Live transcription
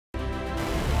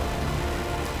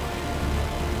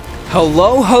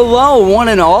Hello, hello, one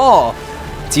and all.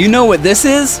 Do you know what this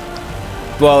is?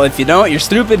 Well, if you don't, you're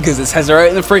stupid because it says it right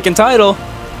in the freaking title.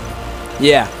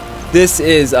 Yeah, this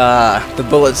is the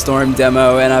Bulletstorm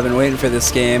demo, and I've been waiting for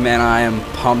this game, and I am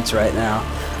pumped right now.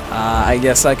 I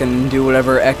guess I can do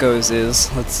whatever Echoes is.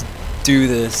 Let's do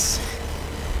this.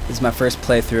 This is my first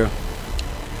playthrough.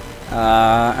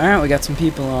 Alright, we got some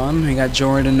people on. We got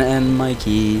Jordan and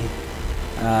Mikey.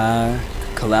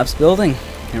 Collapsed building.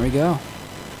 Here we go.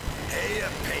 Hey,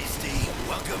 Pasty.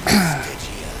 Welcome to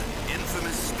Stygia.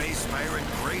 Infamous space pirate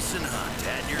Grayson Hunt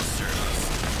at your service.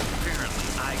 Apparently,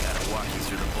 I gotta walk you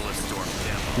through the Bulletstorm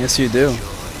demo. Yes, you do.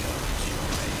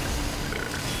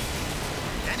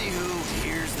 Anywho,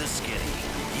 here's the skinny.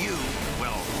 You,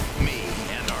 well, me,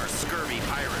 and our scurvy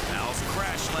pirate pals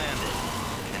crash landed.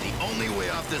 And the only way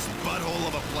off this butthole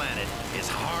of a planet is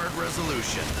hard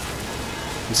resolution.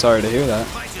 I'm sorry to hear that.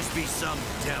 Might just be some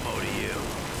demo to you.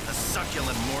 A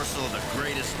succulent morsel of the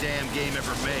greatest damn game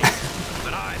ever made.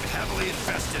 But I'm heavily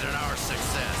invested in our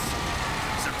success.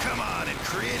 So come on and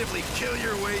creatively kill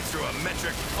your way through a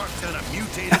metric fuck ton of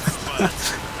mutated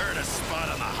spuds. Earn a spot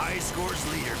on the high scores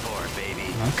leaderboard,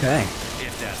 baby. Okay.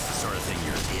 If that's the sort of thing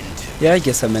you're into. Yeah, I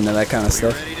guess I'm into that kind of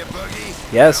stuff. Ready to boogie?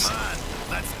 Yes. Come on,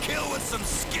 let's kill with some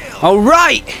skill.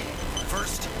 Alright!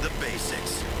 First, the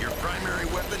basics. Your primary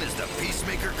weapon is the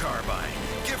Peacemaker carbine.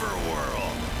 Give her a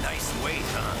whirl. Nice weight,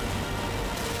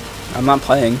 huh? I'm not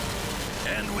playing.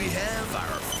 And we have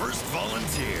our first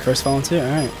volunteer. First volunteer,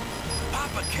 alright.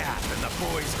 Pop a cap in the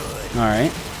boy's hood.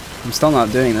 Alright. I'm still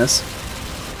not doing this.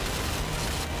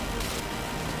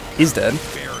 He's dead.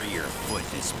 Bury your foot in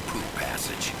his poop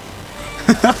passage.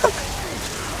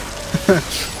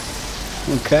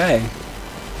 Okay.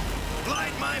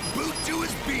 Glide my boot to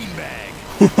his beanbag.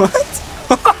 What?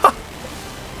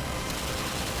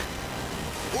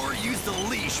 Or use the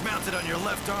leash mounted on your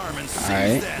left arm and seize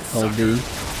Alright, that hold sucker. B.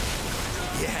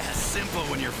 Yeah, simple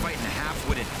when you're fighting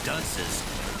half-witted dunces.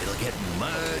 It'll get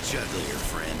much uglier,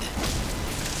 friend.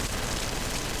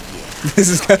 Yeah. This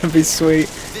is gonna be sweet.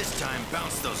 This time,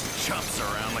 bounce those chumps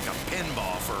around like a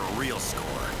pinball for a real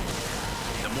score.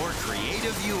 The more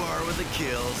creative you are with the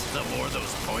kills, the more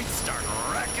those points start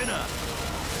racking up.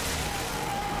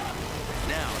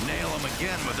 Now, nail them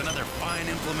again with another fine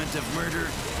implement of murder,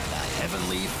 a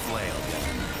heavenly flail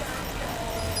gun.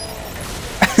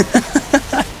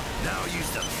 Now use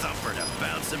the thumper to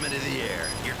bounce them into the air.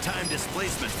 Your time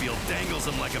displacement field dangles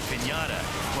them like a piñata,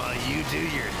 while you do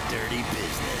your dirty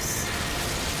business.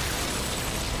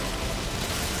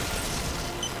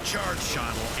 Charge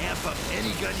shot will amp up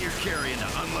any gun you're carrying to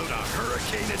unload a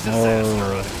hurricane of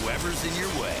disaster on whoever's in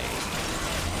your way.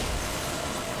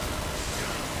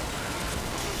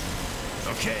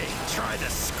 Okay, try the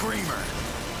screamer.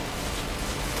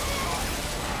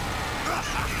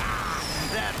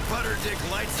 That butter dick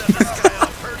lights up the sky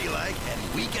all pretty-like, and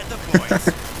we get the points.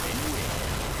 And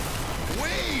win.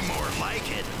 Way more like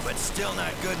it, but still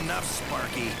not good enough,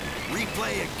 Sparky.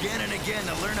 Replay again and again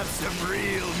to learn up some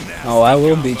real nasty Oh, I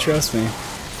will combos. be, trust me.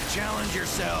 Challenge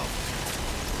yourself.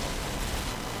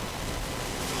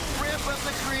 Ramp up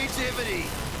the creativity.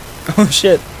 Oh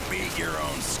shit. Beat your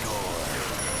own score.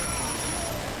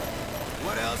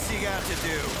 What else you got to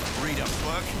do? Read a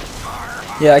book?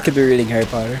 Yeah, I could be reading Harry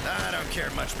Potter. I don't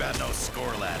care much about no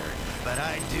score ladder, but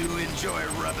I do enjoy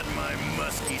rubbing my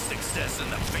musky success in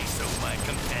the face of my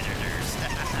competitors.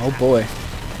 Oh boy.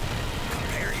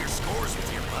 Compare your scores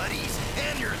with your buddies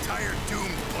and your entire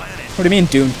doomed planet. What do you mean,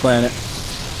 doomed planet?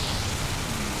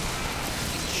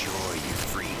 Enjoy your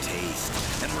free taste.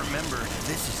 And remember,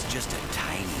 this is just a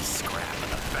tiny scrap of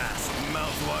the vast,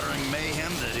 mouth-watering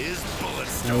mayhem that is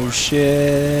Bulletstorm. Oh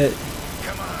shit.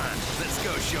 Come on, let's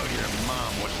go show your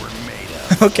mom what we're made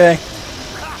of. Okay.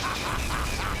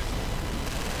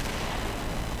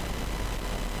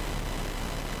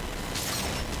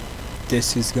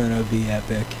 This is gonna be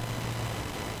epic.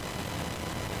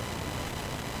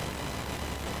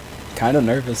 Kinda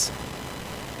nervous.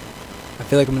 I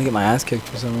feel like I'm gonna get my ass kicked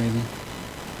for some reason.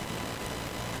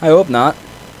 I hope not.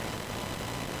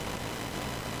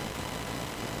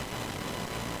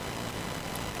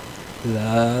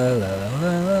 La la la la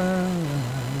la.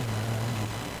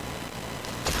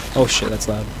 Oh shit, that's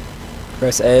loud.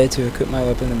 Press A to equip my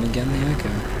weapon and begin the echo.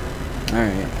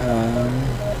 Alright,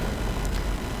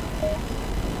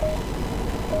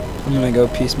 I'm gonna go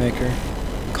Peacemaker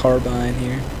carbine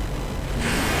here.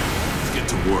 Let's get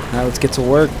to work. Now let's get to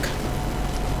work.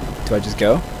 Do I just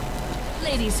go?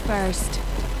 Ladies first.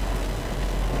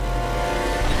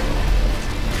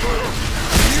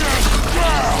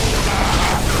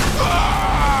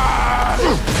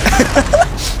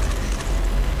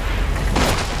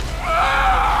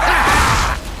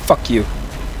 Fuck you.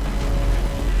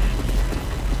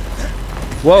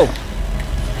 Whoa.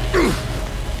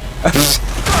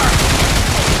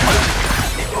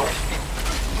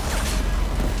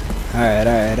 Alright.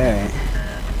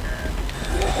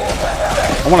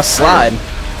 I want to slide.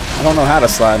 I don't know how to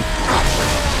slide.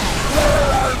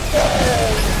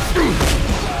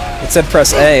 It said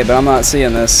press A, but I'm not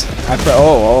seeing this.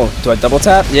 Oh, do I double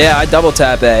tap? Yeah, I double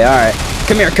tap A. Alright.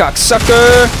 Come here,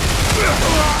 cocksucker!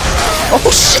 Oh,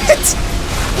 shit!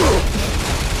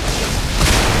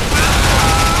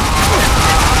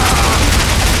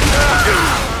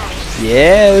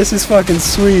 Yeah, this is fucking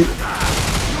sweet.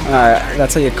 Alright,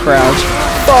 that's how you crouch.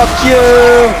 Fuck you!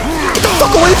 Get the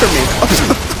fuck away from me!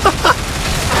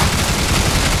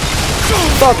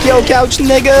 Fuck yo, couch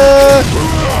nigga!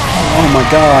 Oh my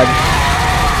god.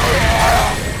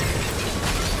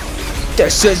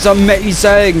 This is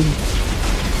amazing!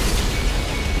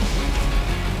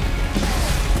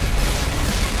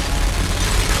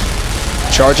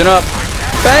 Charging up.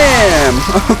 Bam!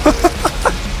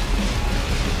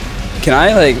 Can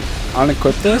I, like,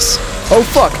 unequip this? Oh,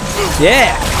 fuck!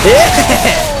 Yeah! Yeah!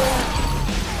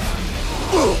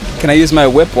 Can I use my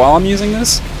whip while I'm using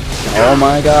this? Oh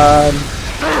my god.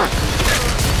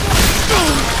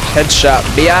 Headshot,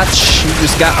 biatch! You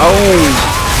just got owned!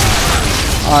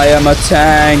 I am a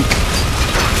tank!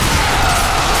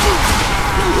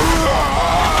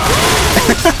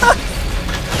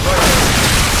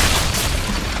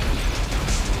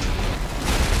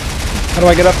 How do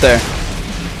I get up there?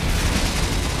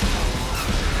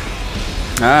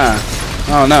 Ah.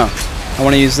 Oh no. I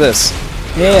want to use this.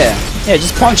 Yeah. Yeah,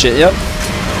 just punch it, yep.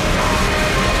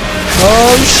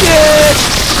 Oh shit!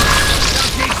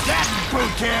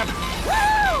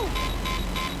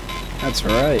 That's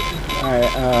right.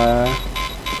 Alright,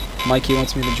 Mikey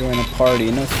wants me to join a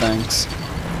party. No thanks.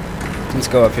 Let's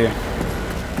go up here.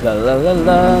 La la la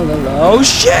la la la. Oh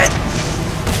shit!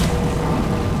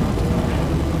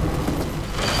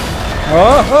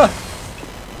 Oh!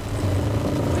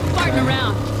 Farting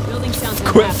around. Building sounds like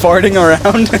Quit farting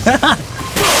around.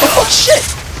 Oh shit!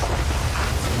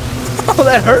 Oh,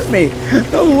 that hurt me.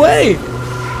 No way.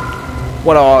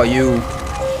 What are you?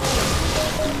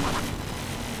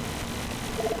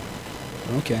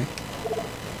 Okay.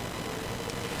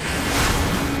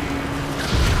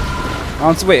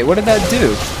 Wait, what did that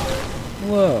do?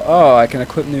 Whoa. Oh, I can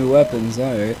equip new weapons.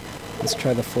 Alright. Let's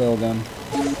try the flail gun.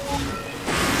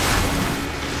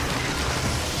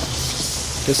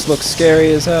 This looks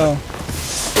scary as hell.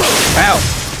 Ow!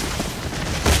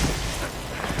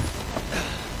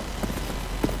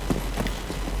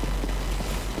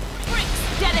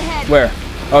 dead ahead. Where?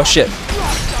 Oh shit.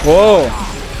 Whoa!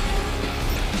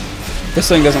 This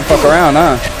thing doesn't fuck around,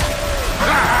 huh?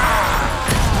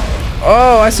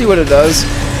 Oh, I see what it does.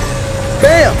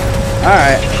 Bam!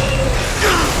 Alright.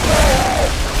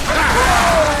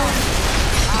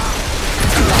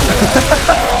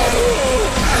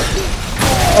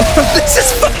 Oh, this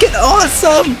is fucking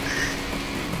awesome!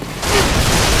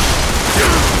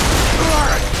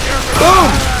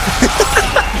 Boom!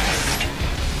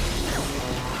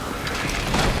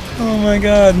 Oh my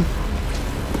god.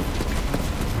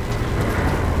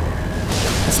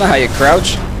 That's not how you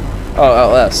crouch. Oh,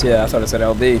 LS. Yeah, I thought it said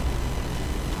LB.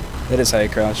 That is how you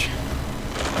crouch.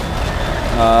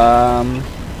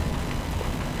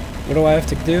 What do I have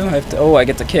to do? I have to. Oh, I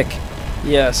get to kick.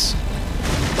 Yes.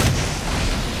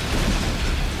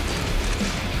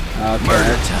 Okay.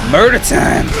 Murder time. Murder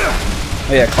time.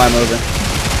 Oh yeah, climb over.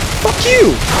 Fuck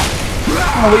you.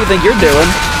 Oh, what do you think you're doing?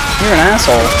 You're an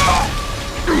asshole.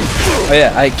 Oh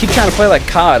yeah, I keep trying to play like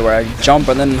COD, where I jump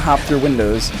and then hop through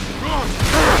windows.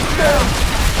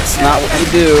 That's not what you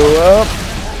do.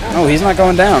 Oh, he's not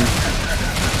going down.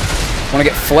 Wanna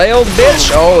get flailed,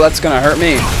 bitch? Oh, that's gonna hurt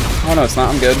me. Oh no, it's not.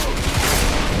 I'm good.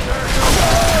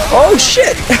 Oh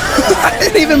shit! I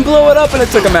didn't even blow it up and it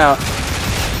took him out.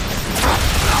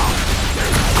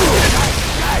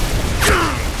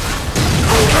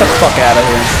 Get the fuck out of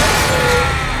here.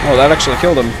 Oh, that actually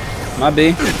killed him. Might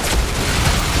be.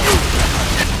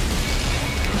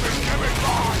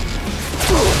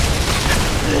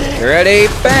 Ready?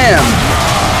 Bam!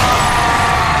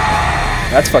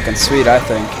 That's fucking sweet, I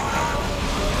think.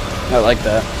 I like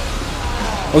that.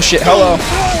 Oh shit, hello.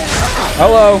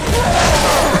 Hello.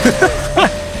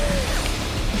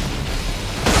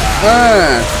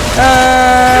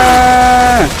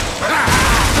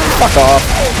 Fuck off.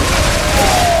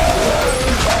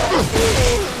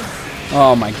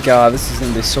 Oh my god, this is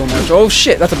gonna be so much. Oh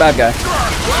shit, that's a bad guy.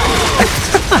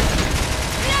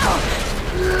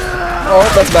 Oh,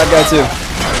 that's a bad guy too.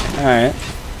 Alright.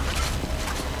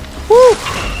 Woo!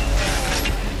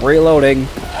 Reloading.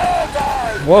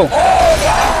 Whoa.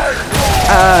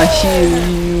 I hear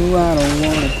you, I don't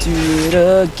wanna do it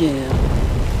again.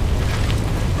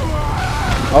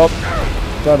 Oh,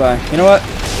 bye-bye. You know what?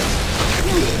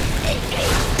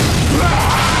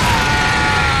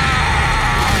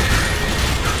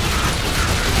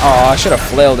 Oh, I should have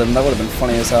flailed him. That would have been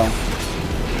funny as hell.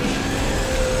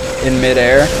 In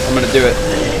midair, I'm gonna do it.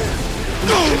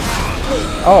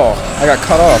 Oh, I got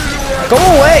cut off. Go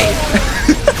away!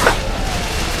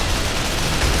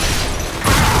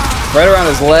 Right around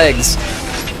his legs.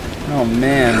 Oh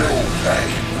man.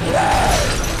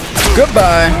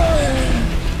 Goodbye.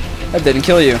 That didn't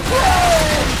kill you.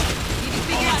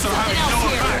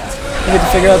 You need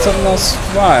to figure out something else.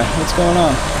 Why? What's going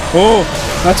on? Oh,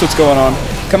 that's what's going on.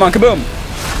 Come on, kaboom!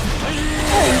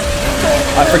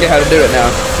 I forget how to do it now.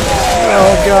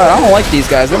 Oh god, I don't like these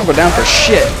guys. They don't go down for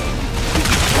shit.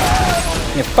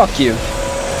 Yeah, fuck you.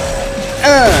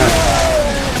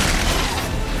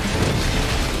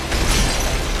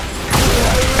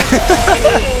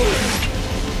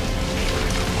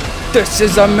 This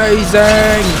is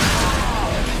amazing!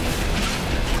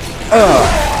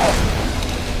 Alright.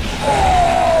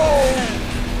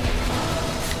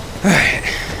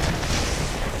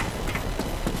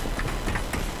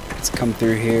 Let's come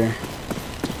through here.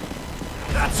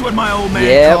 That's what my old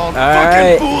man called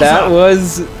alright. fucking That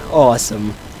was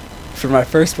awesome. For my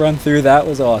first run through, that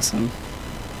was awesome.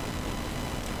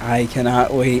 I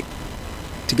cannot wait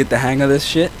to get the hang of this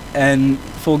shit, and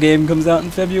full game comes out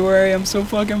in February. I'm so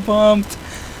fucking pumped.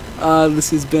 This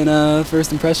has been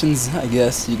first impressions, I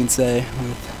guess you can say,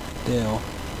 with Dale.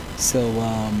 So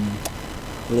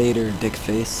later, dick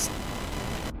face.